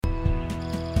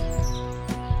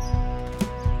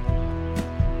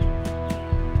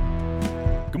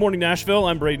morning, Nashville.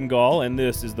 I'm Braden Gall, and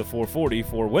this is the 440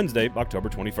 for Wednesday, October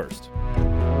 21st.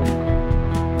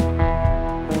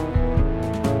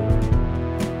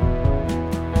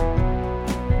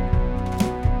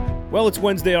 Well, it's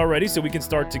Wednesday already, so we can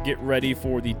start to get ready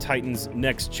for the Titans'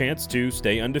 next chance to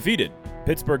stay undefeated.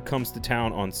 Pittsburgh comes to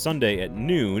town on Sunday at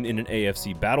noon in an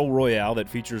AFC Battle Royale that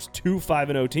features two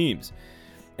 5-0 teams.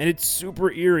 And it's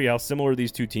super eerie how similar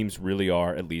these two teams really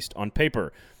are, at least on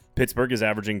paper. Pittsburgh is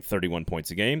averaging 31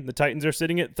 points a game. The Titans are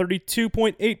sitting at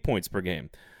 32.8 points per game.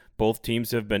 Both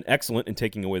teams have been excellent in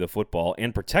taking away the football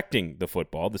and protecting the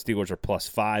football. The Steelers are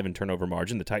 +5 in turnover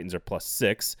margin. The Titans are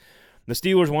 +6. The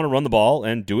Steelers want to run the ball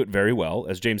and do it very well,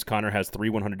 as James Conner has 3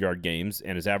 100-yard games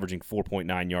and is averaging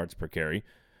 4.9 yards per carry.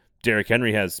 Derrick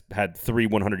Henry has had 3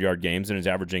 100-yard games and is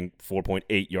averaging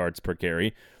 4.8 yards per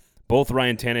carry. Both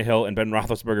Ryan Tannehill and Ben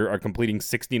Roethlisberger are completing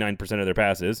 69% of their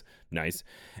passes, nice,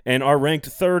 and are ranked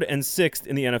 3rd and 6th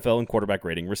in the NFL in quarterback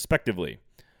rating, respectively.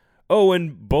 Oh,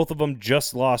 and both of them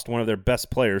just lost one of their best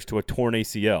players to a torn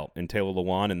ACL in Taylor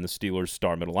Lewan and the Steelers'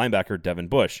 star middle linebacker, Devin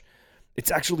Bush.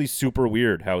 It's actually super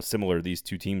weird how similar these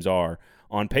two teams are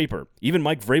on paper. Even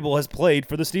Mike Vrabel has played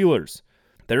for the Steelers.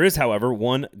 There is, however,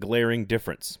 one glaring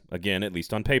difference, again, at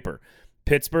least on paper.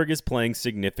 Pittsburgh is playing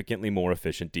significantly more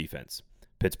efficient defense.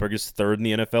 Pittsburgh is 3rd in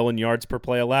the NFL in yards per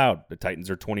play allowed. The Titans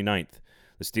are 29th.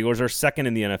 The Steelers are 2nd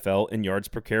in the NFL in yards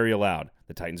per carry allowed.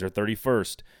 The Titans are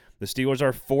 31st. The Steelers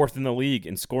are 4th in the league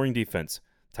in scoring defense.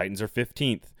 Titans are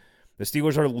 15th. The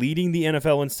Steelers are leading the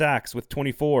NFL in sacks with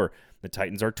 24. The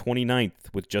Titans are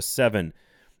 29th with just 7.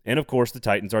 And, of course, the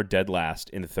Titans are dead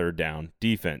last in the third down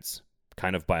defense,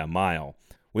 kind of by a mile.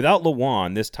 Without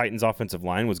Lewan, this Titans offensive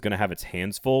line was going to have its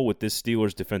hands full with this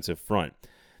Steelers defensive front.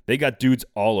 They got dudes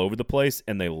all over the place,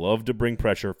 and they love to bring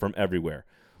pressure from everywhere.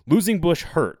 Losing Bush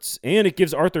hurts, and it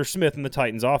gives Arthur Smith and the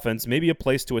Titans offense maybe a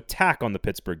place to attack on the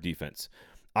Pittsburgh defense.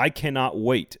 I cannot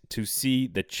wait to see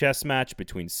the chess match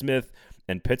between Smith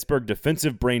and Pittsburgh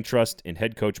defensive brain trust in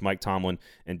head coach Mike Tomlin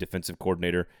and defensive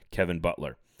coordinator Kevin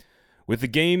Butler. With the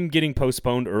game getting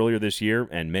postponed earlier this year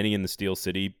and many in the Steel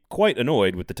City quite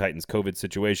annoyed with the Titans' COVID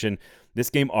situation, this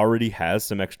game already has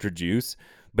some extra juice.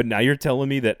 But now you're telling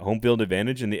me that home field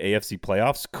advantage in the AFC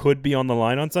playoffs could be on the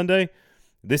line on Sunday?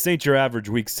 This ain't your average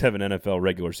Week 7 NFL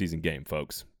regular season game,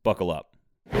 folks. Buckle up.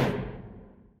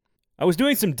 I was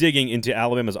doing some digging into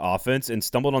Alabama's offense and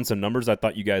stumbled on some numbers I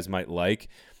thought you guys might like.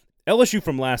 LSU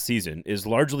from last season is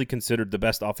largely considered the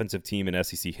best offensive team in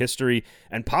SEC history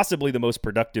and possibly the most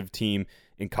productive team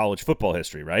in college football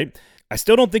history, right? I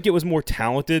still don't think it was more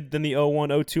talented than the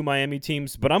 01-02 Miami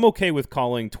teams, but I'm okay with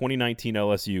calling 2019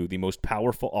 LSU the most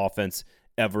powerful offense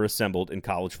ever assembled in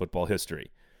college football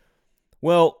history.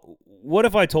 Well, what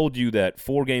if I told you that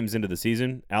 4 games into the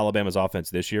season, Alabama's offense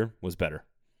this year was better?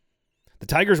 The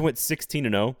Tigers went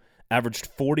 16-0, averaged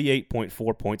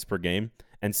 48.4 points per game,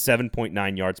 and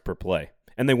 7.9 yards per play,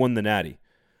 and they won the Natty.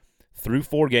 Through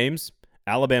 4 games,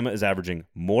 Alabama is averaging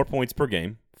more points per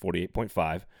game,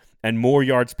 48.5, and more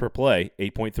yards per play,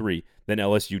 8.3, than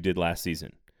LSU did last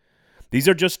season. These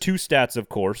are just 2 stats, of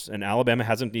course, and Alabama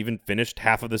hasn't even finished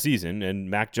half of the season, and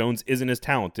Mac Jones isn't as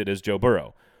talented as Joe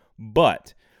Burrow.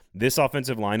 But this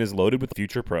offensive line is loaded with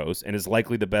future pros and is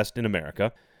likely the best in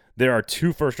America. There are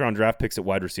 2 first-round draft picks at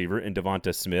wide receiver in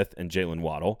Devonta Smith and Jalen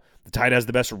Waddle. The Tide has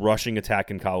the best rushing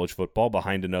attack in college football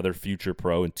behind another future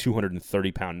pro in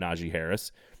 230-pound Najee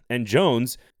Harris. And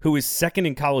Jones, who is 2nd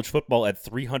in college football at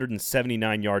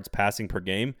 379 yards passing per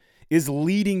game, is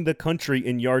leading the country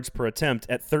in yards per attempt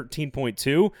at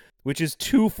 13.2, which is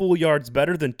 2 full yards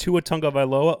better than Tua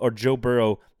Tagovailoa or Joe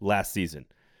Burrow last season.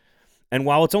 And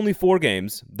while it's only 4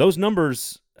 games, those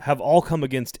numbers have all come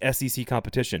against SEC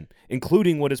competition,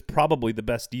 including what is probably the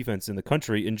best defense in the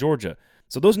country in Georgia.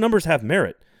 So those numbers have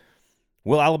merit.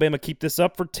 Will Alabama keep this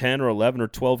up for 10 or 11 or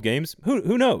 12 games?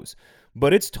 Who knows?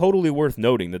 But it's totally worth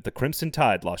noting that the Crimson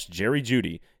Tide lost Jerry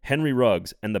Jeudy, Henry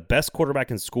Ruggs, and the best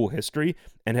quarterback in school history,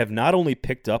 and have not only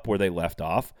picked up where they left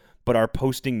off, but are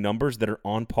posting numbers that are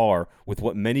on par with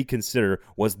what many consider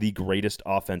was the greatest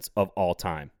offense of all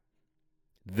time.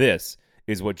 This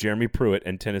is what Jeremy Pruitt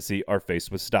and Tennessee are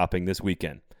faced with stopping this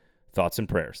weekend. Thoughts and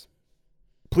prayers.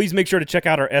 Please make sure to check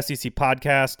out our SEC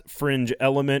podcast, Fringe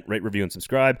Element, rate, review, and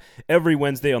subscribe, every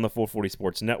Wednesday on the 440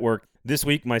 Sports Network. This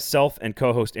week, myself and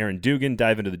co-host Aaron Dugan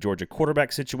dive into the Georgia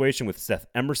quarterback situation with Seth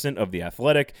Emerson of The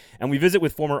Athletic, and we visit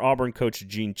with former Auburn coach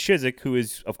Gene Chizik, who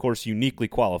is, of course, uniquely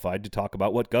qualified to talk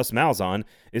about what Gus Malzahn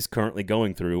is currently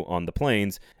going through on the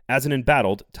Plains as an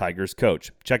embattled Tigers coach.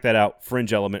 Check that out,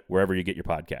 Fringe Element, wherever you get your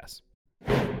podcasts.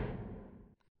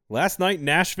 Last night,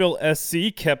 Nashville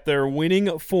SC kept their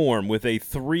winning form with a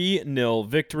 3-0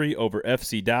 victory over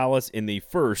FC Dallas in the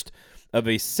first of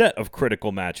a set of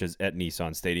critical matches at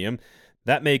Nissan Stadium.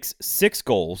 That makes 6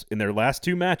 goals in their last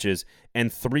 2 matches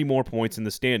and 3 more points in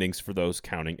the standings for those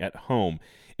counting at home.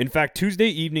 In fact, Tuesday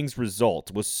evening's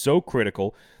result was so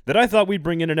critical that I thought we'd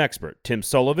bring in an expert, Tim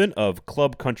Sullivan of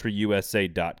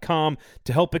ClubCountryUSA.com,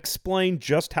 to help explain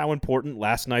just how important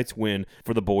last night's win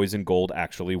for the boys in gold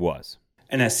actually was.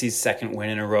 NSC's second win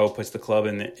in a row puts the club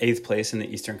in the 8th place in the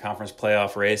Eastern Conference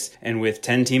playoff race, and with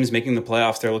 10 teams making the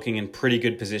playoffs, they're looking in pretty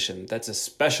good position. That's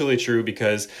especially true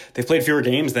because they've played fewer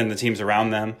games than the teams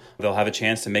around them. They'll have a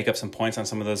chance to make up some points on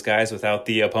some of those guys without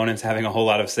the opponents having a whole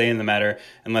lot of say in the matter,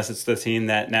 unless it's the team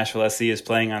that Nashville SC is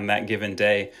playing on that given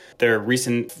day. Their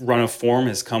recent run of form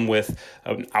has come with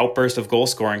an outburst of goal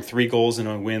scoring, 3 goals in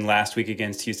a win last week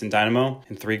against Houston Dynamo,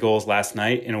 and 3 goals last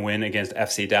night in a win against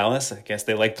FC Dallas. I guess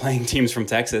they like playing teams from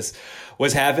Texas.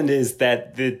 What's happened is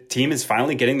that the team is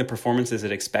finally getting the performances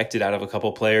it expected out of a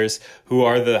couple players who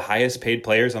are the highest paid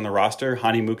players on the roster.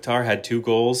 Hani Mukhtar had 2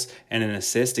 goals and an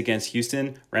assist against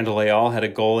Houston. Randall Leal had a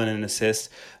goal and an assist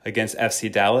against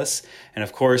FC Dallas. And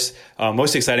of course,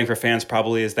 most exciting for fans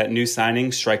probably is that new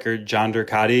signing, striker Jonder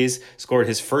Cadiz, scored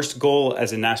his first goal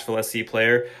as a Nashville SC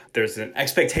player. There's an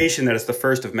expectation that it's the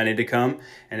first of many to come.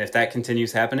 And if that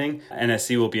continues happening,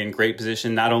 NSC will be in great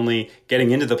position, not only getting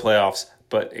into the playoffs,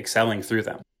 but excelling through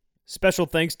them. Special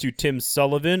thanks to Tim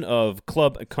Sullivan of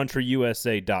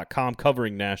ClubCountryUSA.com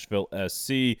covering Nashville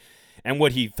SC. And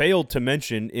what he failed to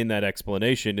mention in that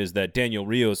explanation is that Daniel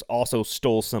Rios also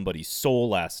stole somebody's soul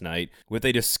last night with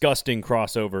a disgusting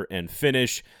crossover and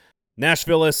finish.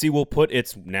 Nashville SC will put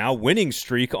its now winning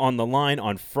streak on the line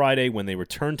on Friday when they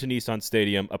return to Nissan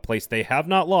Stadium, a place they have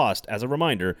not lost, as a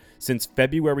reminder, since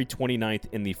February 29th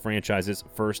in the franchise's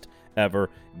first ever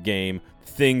game.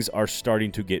 Things are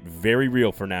starting to get very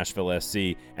real for Nashville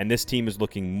SC, and this team is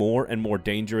looking more and more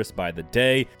dangerous by the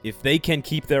day. If they can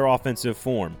keep their offensive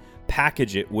form,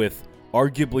 package it with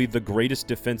arguably the greatest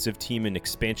defensive team in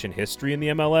expansion history in the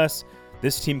MLS,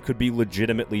 this team could be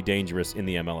legitimately dangerous in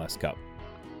the MLS Cup.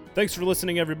 Thanks for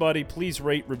listening, everybody. Please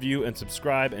rate, review, and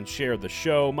subscribe and share the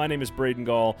show. My name is Braden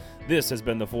Gall. This has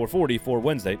been the 440 for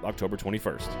Wednesday, October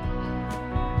 21st.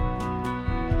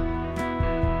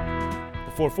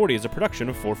 The 440 is a production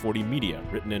of 440 Media,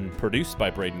 written and produced by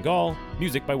Braden Gall,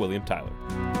 music by William Tyler.